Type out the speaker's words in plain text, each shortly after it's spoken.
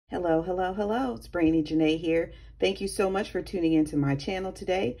Hello, hello, hello. It's Brandi Janei here. Thank you so much for tuning into my channel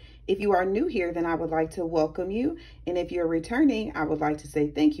today. If you are new here, then I would like to welcome you. And if you're returning, I would like to say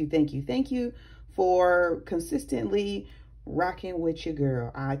thank you for consistently rocking with your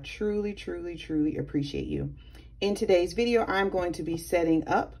girl. I truly appreciate you. In today's video, I'm going to be setting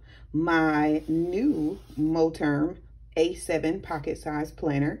up my new Moterm A7 pocket size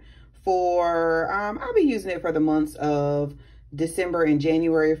planner for, I'll be using it for the months of December and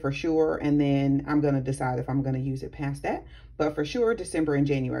January for sure, and then I'm going to decide if I'm going to use it past that, but for sure December and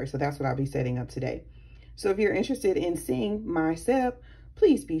January. So that's what I'll be setting up today. So if you're interested in seeing my setup,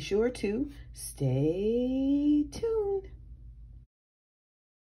 please be sure to stay tuned.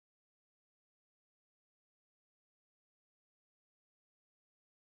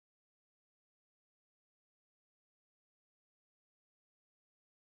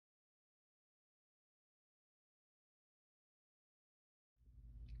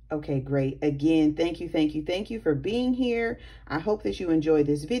 Okay, great. Again, thank you for being here. I hope that you enjoyed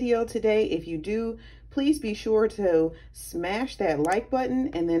this video today. If you do, please be sure to smash that like button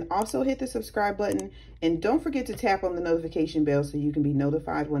and then also hit the subscribe button. And don't forget to tap on the notification bell so you can be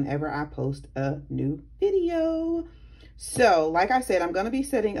notified whenever I post a new video. So, like I said, I'm going to be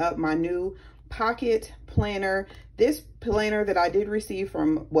setting up my new pocket planner. This planner that I did receive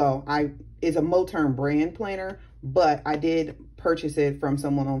from, well, is a Moterm brand planner, but I did purchase it from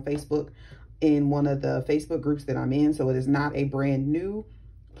someone on Facebook in one of the Facebook groups that I'm in. So it is not a brand new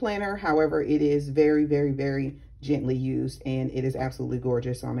planner. However, it is very gently used and it is absolutely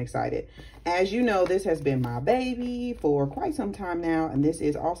gorgeous. So I'm excited. As you know, this has been my baby for quite some time now. And this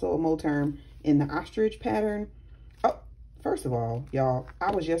is also a Moterm in the ostrich pattern. Oh, first of all, y'all, I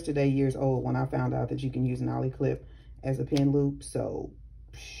was yesterday years old when I found out that you can use an ollie clip as a pin loop. So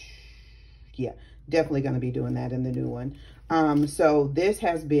yeah, definitely going to be doing that in the new one. So this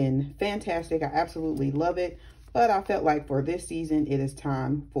has been fantastic. I absolutely love it, but I felt like for this season, it is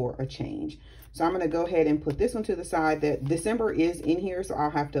time for a change. So I'm going to go ahead and put this one to the side. That December is in here, so I'll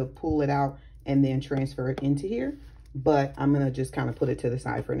have to pull it out and then transfer it into here, but I'm going to just kind of put it to the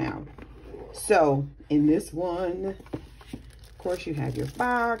side for now. So in this one, of course, you have your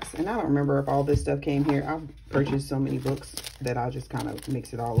box, and I don't remember if all this stuff came here. I've purchased so many books that I'll just kind of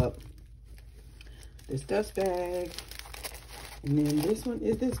mix it all up. This dust bag. And then this one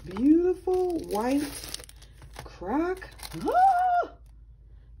is this beautiful white crock. Ah!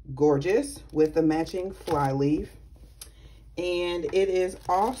 Gorgeous with the matching fly leaf. And it is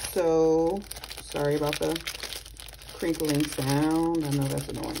also, sorry about the crinkling sound. I know that's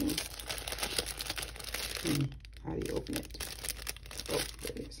annoying. How do you open it? Oh,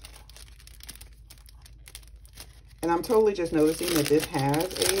 there it is. And I'm totally just noticing that this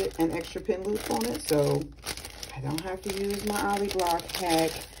has an extra pin loop on it, so I don't have to use my Ollie Block hack.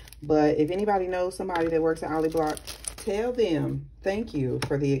 But if anybody knows somebody that works at Ollie Block, tell them thank you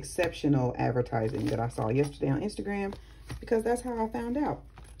for the exceptional advertising that I saw yesterday on Instagram, because that's how I found out.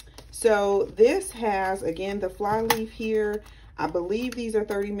 So this has, again, the fly leaf here. I believe these are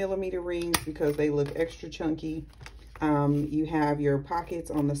 30mm rings because they look extra chunky. You have your pockets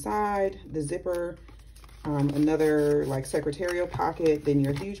on the side, the zipper, another like secretarial pocket, then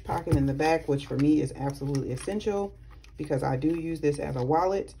your huge pocket in the back, which for me is absolutely essential because I do use this as a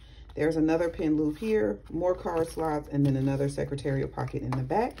wallet. There's another pin loop here, more card slots, and then another secretarial pocket in the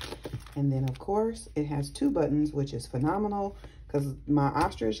back. And then of course it has two buttons, which is phenomenal because my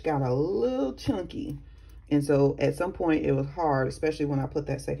ostrich got a little chunky. And so at some point it was hard, especially when I put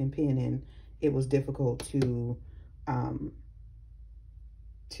that second pin in, it was difficult to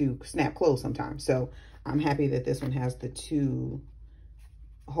snap closed sometimes. So I'm happy that this one has the two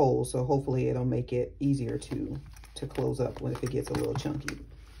holes, so hopefully it'll make it easier to close up if it gets a little chunky.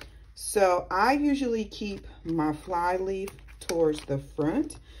 So I usually keep my fly leaf towards the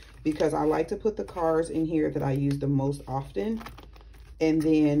front because I like to put the cards in here that I use the most often. And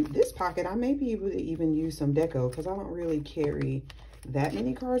then this pocket, I may be able to even use some deco because I don't really carry that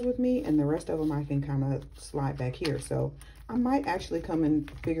many cards with me, and the rest of them I can kind of slide back here. So I might actually come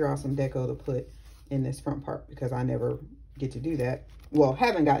and figure out some deco to put in this front part because I never get to do that. Well,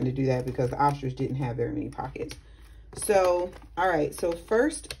 haven't gotten to do that because the ostrich didn't have very many pockets. So, all right. So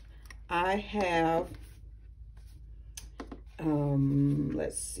first I have,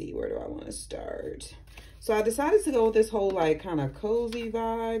 let's see, where do I want to start? So I decided to go with this whole like kind of cozy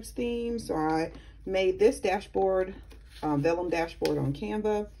vibes theme. So I made this dashboard, vellum dashboard on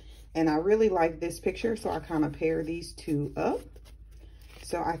Canva, and I really like this picture. So I kind of pair these two up.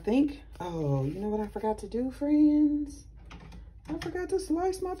 So I think, oh, you know what I forgot to do, friends? I forgot to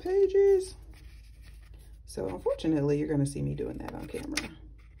slice my pages. So unfortunately, you're going to see me doing that on camera.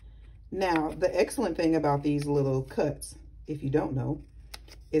 Now, the excellent thing about these little cuts, if you don't know,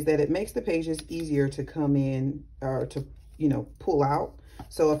 is that it makes the pages easier to come in or to, you know, pull out.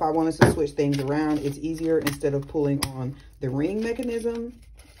 So if I wanted to switch things around, it's easier instead of pulling on the ring mechanism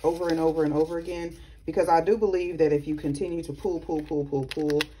over and over and over again. Because I do believe that if you continue to pull,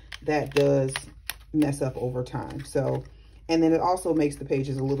 that does mess up over time. So, and then it also makes the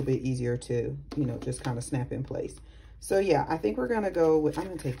pages a little bit easier to, you know, just kind of snap in place. So yeah, I think we're going to go with, I'm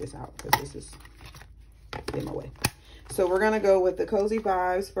going to take this out because this is in my way. So we're going to go with the Cozy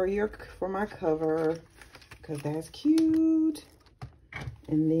Vibes for my cover, because that's cute.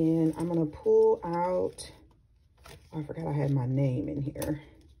 And then I'm going to pull out, oh, I forgot I had my name in here.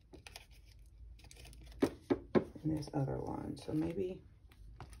 And this other one. So maybe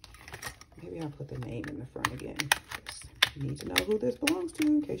I'll put the name in the front again. You need to know who this belongs to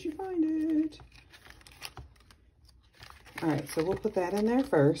in case you find it. All right, so we'll put that in there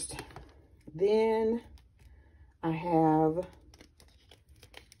first. Then I have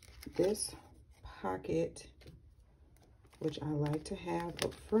this pocket, which I like to have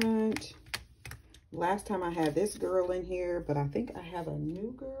up front. Last time I had this girl in here, but I think I have a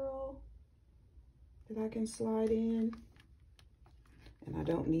new girl that I can slide in. And I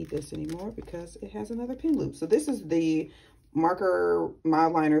don't need this anymore because it has another pin loop. So this is the marker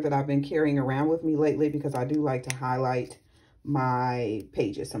mile liner that I've been carrying around with me lately because I do like to highlight my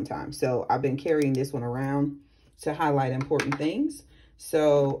pages sometimes. So I've been carrying this one around to highlight important things.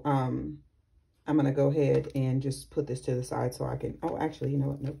 So I'm going to go ahead and just put this to the side so I can, oh, actually, you know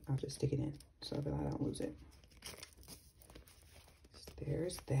what? Nope, I'll just stick it in so that I don't lose it.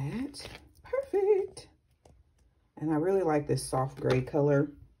 There's that. Perfect. And I really like this soft gray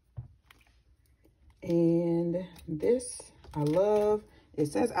color. And this I love. It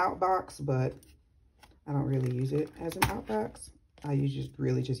says outbox, but I don't really use it as an outbox. I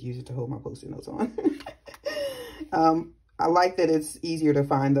really just use it to hold my Post-it notes on. I like that it's easier to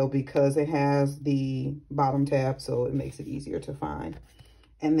find though because it has the bottom tab, so it makes it easier to find.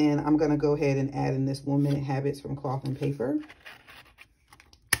 And then I'm gonna go ahead and add in this 1 Minute Habits from Cloth and Paper,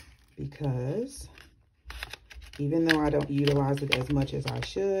 because even though I don't utilize it as much as I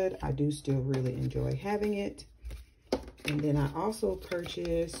should, I do still really enjoy having it. And then I also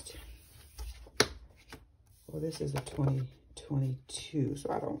purchased, well, this is a 2022,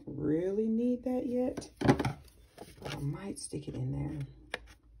 so I don't really need that yet, but I might stick it in there.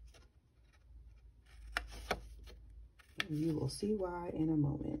 And you will see why in a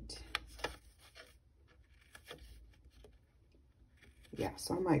moment. Yeah,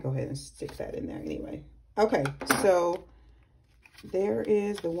 so I might go ahead and stick that in there anyway. Okay, so there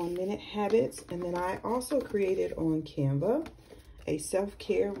is the 1 Minute Habits. And then I also created on Canva a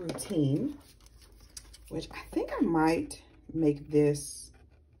self-care routine, which I think I might make this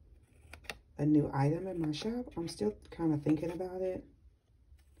a new item in my shop. I'm still kind of thinking about it.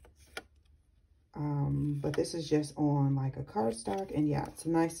 But this is just on like a cardstock. And yeah, it's a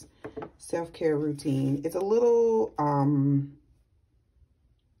nice self-care routine. It's a little,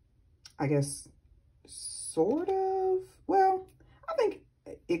 I guess, sort of, well, I think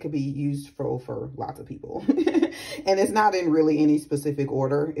it could be used for lots of people. And it's not in really any specific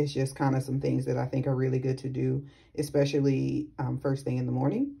order. It's just kind of some things that I think are really good to do, especially first thing in the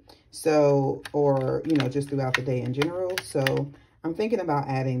morning. So, or, you know, just throughout the day in general. So I'm thinking about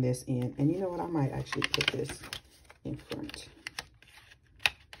adding this in. And you know what? I might actually put this in front,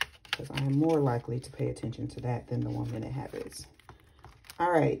 because I am more likely to pay attention to that than the 1 Minute Habits.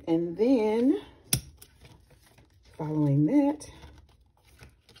 All right. And then following that,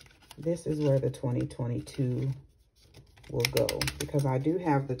 this is where the 2022 will go, because I do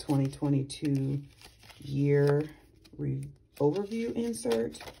have the 2022 year overview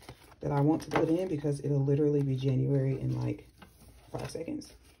insert that I want to put in, because it'll literally be January in like 5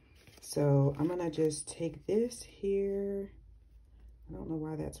 seconds. So I'm gonna just take this here. I don't know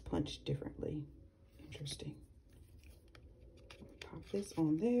why that's punched differently. Interesting. Pop this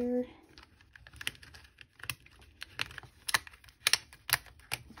on there.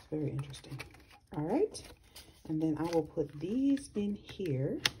 It's very interesting. All right. And then I will put these in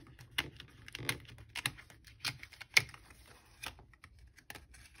here.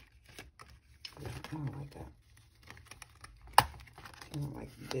 I don't like that. I don't like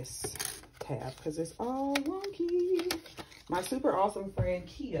this tab because it's all wonky. My super awesome friend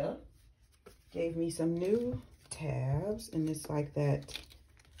Kia gave me some new tabs, and it's like that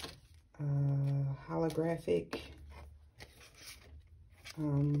holographic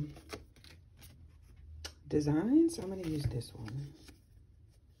design. So I'm going to use this one.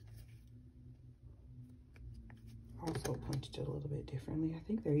 also punched it a little bit differently. I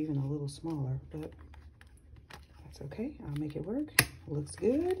think they're even a little smaller, but that's okay. I'll make it work. Looks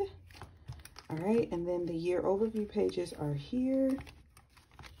good. All right, and then the year overview pages are here.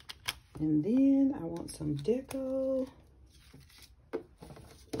 And then I want some deco.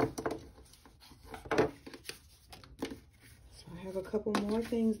 So I have a couple more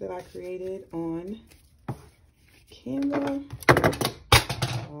things that I created on Canva.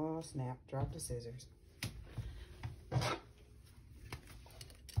 Oh, snap, drop the scissors.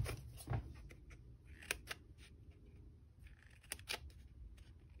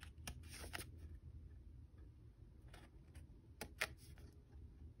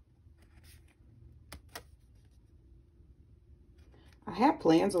 I had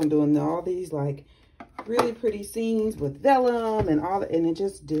plans on doing all these like really pretty scenes with vellum and all that, and it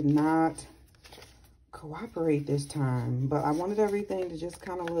just did not cooperate this time. But I wanted everything to just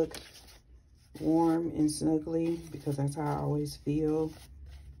kind of look warm and snuggly because that's how I always feel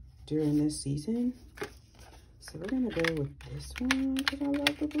during this season. So we're gonna go with this one because I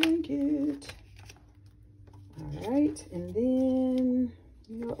love the blanket. All right, and then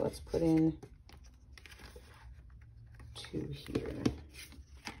you know what, let's put in 2 here.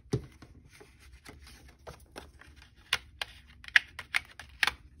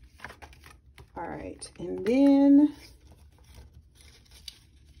 All right, and then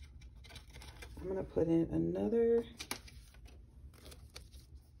I'm gonna put in another.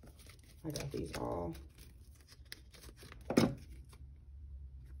 I got these all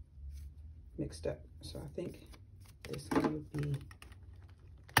mixed up, so I think this one would be,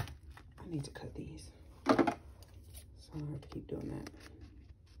 I need to cut these, so I don't have to keep doing that.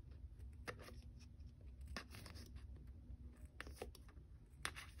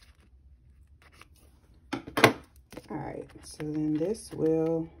 All right, so then this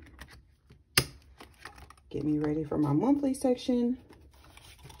will get me ready for my monthly section.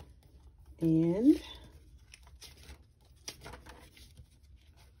 And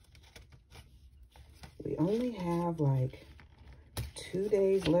we only have like 2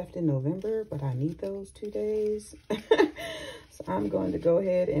 days left in November, but I need those 2 days. So I'm going to go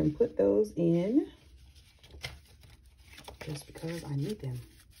ahead and put those in just because I need them.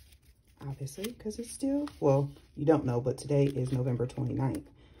 Obviously, because it's still, well, you don't know, but today is November 29th.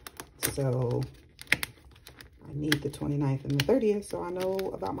 So I need the 29th and the 30th so I know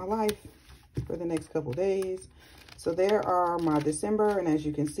about my life for the next couple days. So there are my December, and as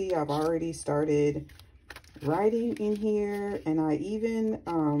you can see, I've already started writing in here, and I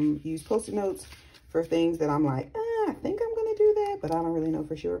even use Post-it notes for things that I'm like, I think I'm gonna do that, but I don't really know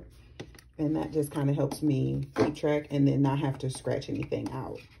for sure. And that just kind of helps me keep track and then not have to scratch anything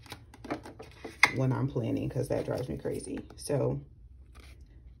out when I'm planning, because that drives me crazy. So,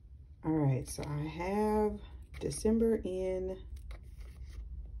 all right, so I have December in,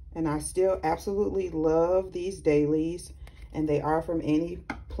 and I still absolutely love these dailies, and they are from Annie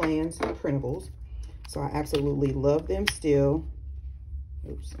Plans Printables. So I absolutely love them still.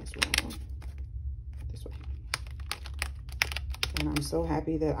 Oops, that's the wrong one. This way. And I'm so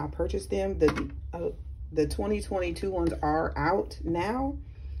happy that I purchased them. The 2022 ones are out now.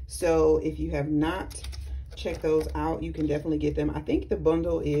 So if you have not checked those out, you can definitely get them. I think the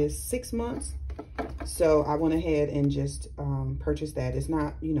bundle is 6 months. So I went ahead and just purchased that. It's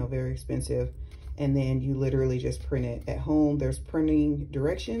not, you know, very expensive. And then you literally just print it at home. There's printing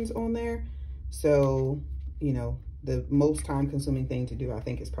directions on there. So, you know, the most time consuming thing to do, I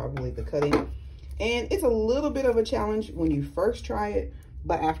think, is probably the cutting. And it's a little bit of a challenge when you first try it,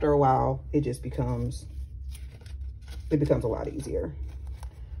 but after a while, it just becomes, a lot easier.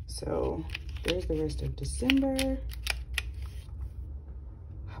 So there's the rest of December.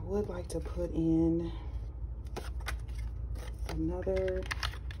 I would like to put in another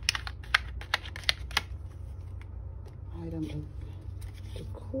item of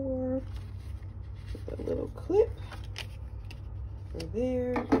decor with a little clip for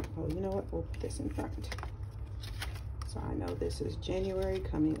there. Oh, you know what? We'll put this in front. So I know this is January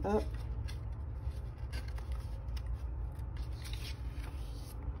coming up.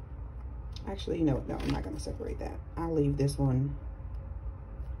 Actually, you know what? No, I'm not going to separate that. I'll leave this one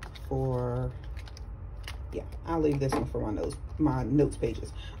for, yeah, I'll leave this one for my notes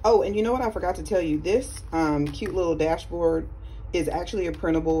pages. Oh, and you know what? I forgot to tell you, this cute little dashboard is actually a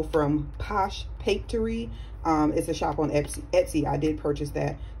printable from Posh Papetery. It's a shop on Etsy. I did purchase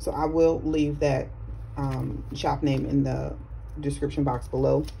that, so I will leave that shop name in the description box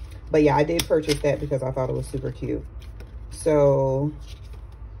below. But yeah, I did purchase that because I thought it was super cute. So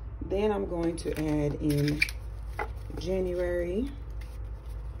then I'm going to add in January.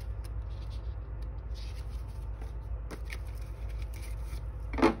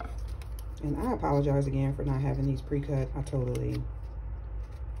 And I apologize again for not having these pre-cut. I totally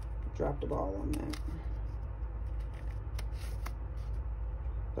dropped the ball on that.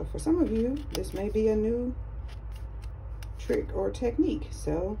 But for some of you, this may be a new trick or technique.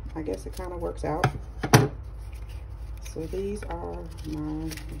 So I guess it kind of works out. So these are my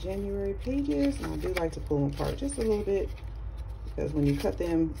January pages. And I do like to pull them apart just a little bit, because when you cut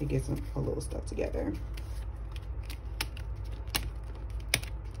them, it gets them a little stuck together.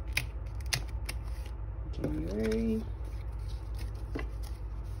 January.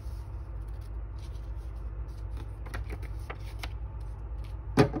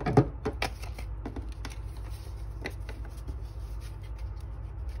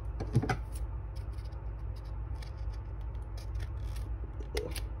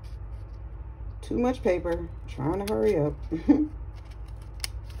 Too much paper, trying to hurry up.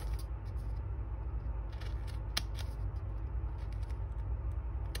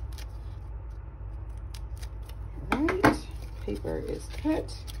 Right, paper is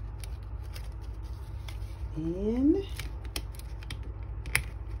cut. And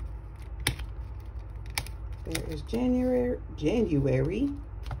there is January.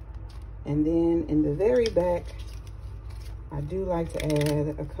 And then in the very back, I do like to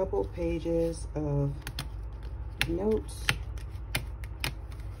add a couple pages of notes.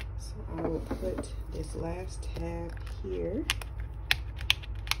 So I will put this last tab here.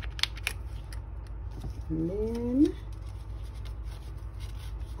 And then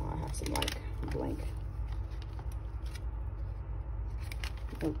I have some like blank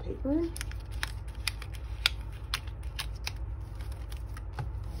note paper.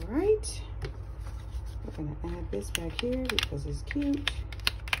 All right. We're gonna add this back here because it's cute.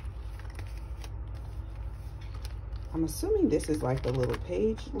 I'm assuming this is like the little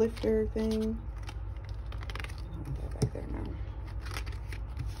page lifter thing. I'll put that back there now.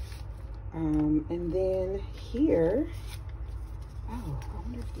 And then here, oh, I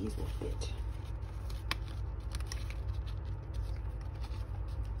wonder if these will fit.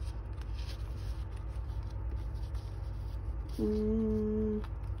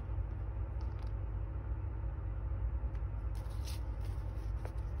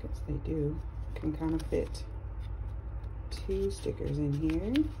 Guess they do. Can kind of fit 2 stickers in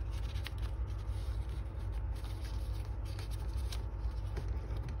here.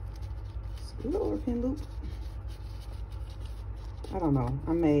 Little pin loop. I don't know.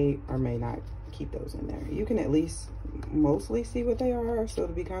 I may or may not keep those in there. You can at least mostly see what they are, so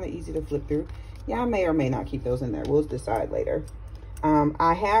it'll be kind of easy to flip through. Yeah, I may or may not keep those in there. We'll decide later.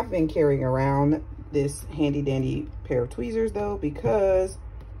 I have been carrying around this handy dandy pair of tweezers though, because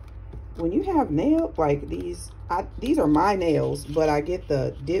when you have nail like these are my nails, but I get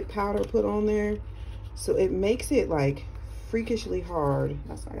the dip powder put on there, so it makes it like freakishly hard.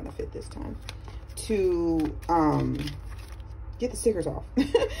 That's not gonna fit this time, to get the stickers off.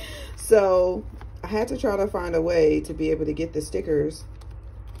 So I had to try to find a way to be able to get the stickers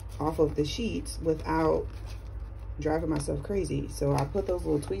off of the sheets without driving myself crazy. So I put those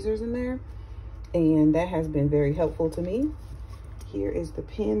little tweezers in there, and that has been very helpful to me. Here is the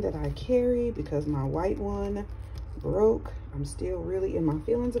pen that I carry because my white one broke. I'm still really in my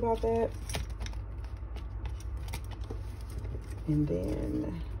feelings about that. And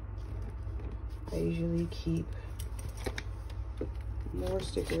then I usually keep more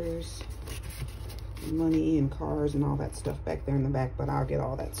stickers, money and cars and all that stuff back there in the back, but I'll get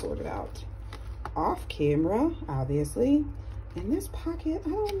all that sorted out off camera, obviously. In this pocket, I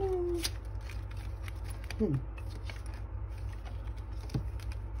don't know.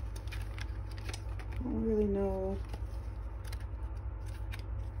 I don't really know.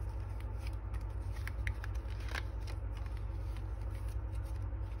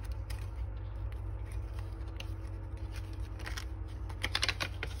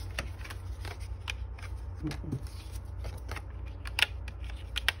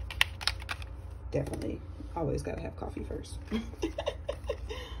 Definitely always gotta have coffee first.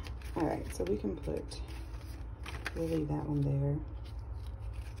 All right, so we can we'll leave that one there.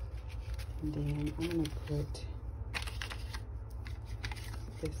 And then I'm gonna put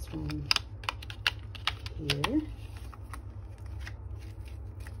this one here.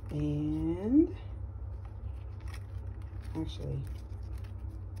 And actually,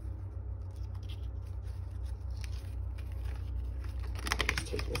 let's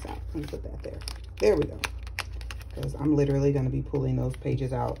take this out and put that there. There we go. Because I'm literally going to be pulling those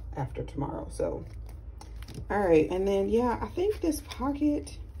pages out after tomorrow. So, all right. And then, yeah, I think this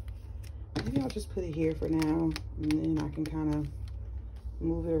pocket, maybe I'll just put it here for now. And then I can kind of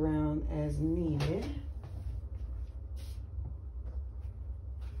move it around as needed.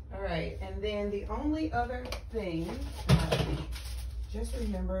 All right. right, and then the only other thing that I just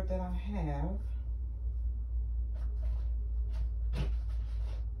remembered that I have,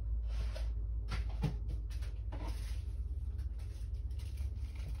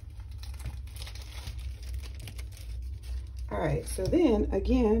 all right, so then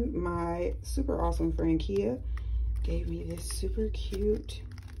again, my super awesome friend Kia gave me this super cute,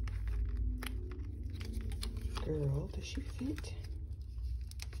 girl, does she fit?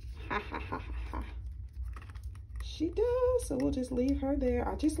 Ha ha ha ha ha. She does, so we'll just leave her there.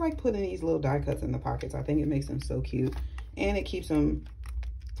 I just like putting these little die cuts in the pockets. I think it makes them so cute, and it keeps them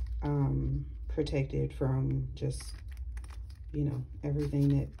protected from just, you know, everything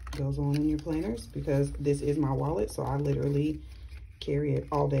that goes on in your planners, because this is my wallet, so I literally carry it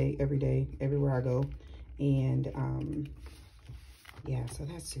all day, every day, everywhere I go. And yeah, so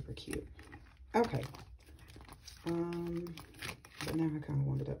that's super cute. Okay, but now I kind of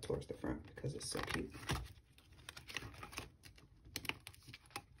want it up towards the front because it's so cute.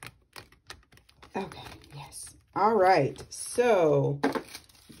 Okay, yes. All right, so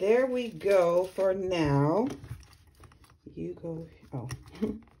there we go for now. You go, oh,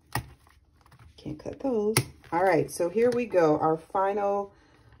 can't cut those. All right, so here we go. Our final,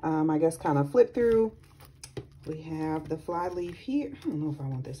 I guess, kind of flip through. We have the fly leaf here. I don't know if I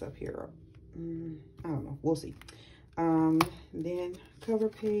want this up here. Or, I don't know, we'll see. Then cover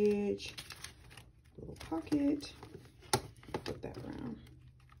page, little pocket, flip that around.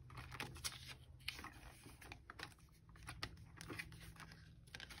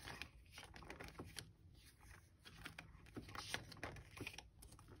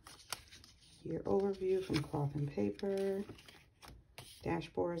 Your overview from cloth and paper,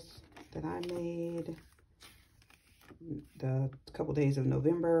 dashboards that I made, the couple days of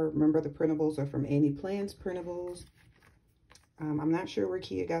November. Remember, the printables are from Annie Plans Printables. I'm not sure where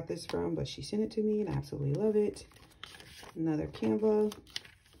Kia got this from, but she sent it to me and I absolutely love it. Another Canva.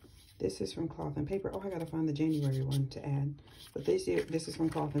 This is from cloth and paper. Oh, I gotta find the January one to add. But this is from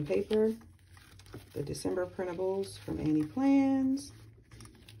cloth and paper. The December printables from Annie Plans.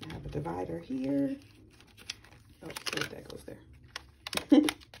 I have a divider here. Oh, that goes there.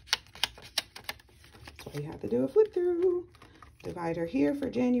 That's why you have to do a flip through. Divider here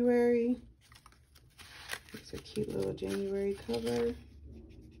for January. It's a cute little January cover.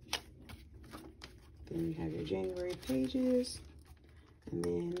 Then you have your January pages. And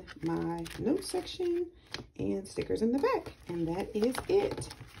then my notes section and stickers in the back. And that is it.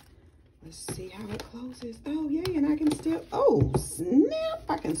 Let's see how it closes. Oh, yay, and I can still, oh, snap.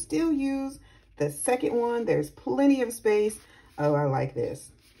 I can still use the second one. There's plenty of space. Oh, I like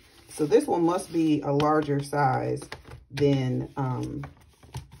this. So this one must be a larger size than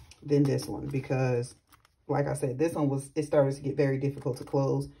this one, because like I said, this one it started to get very difficult to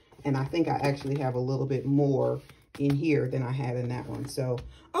close. And I think I actually have a little bit more in here than I had in that one. So,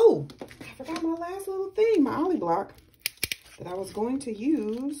 oh, I forgot my last little thing, my ollie block that I was going to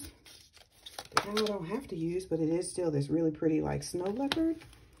use. Now I don't have to use, but it is still this really pretty like snow leopard.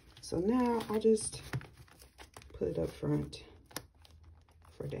 So now I'll just put it up front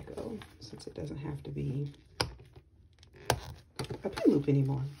for deco, since it doesn't have to be a pin loop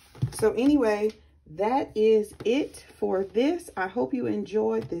anymore. So anyway, that is it for this. I hope you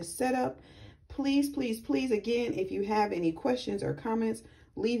enjoyed this setup. Please, please, please, again, if you have any questions or comments,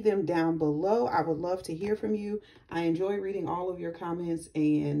 leave them down below. I would love to hear from you. I enjoy reading all of your comments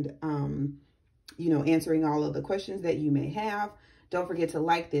and you know, answering all of the questions that you may have. Don't forget to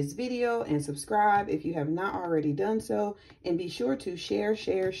like this video and subscribe if you have not already done so. And be sure to share,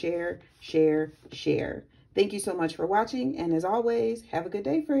 share, share, share, share. Thank you so much for watching. And as always, have a good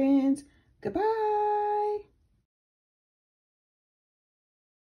day, friends. Goodbye.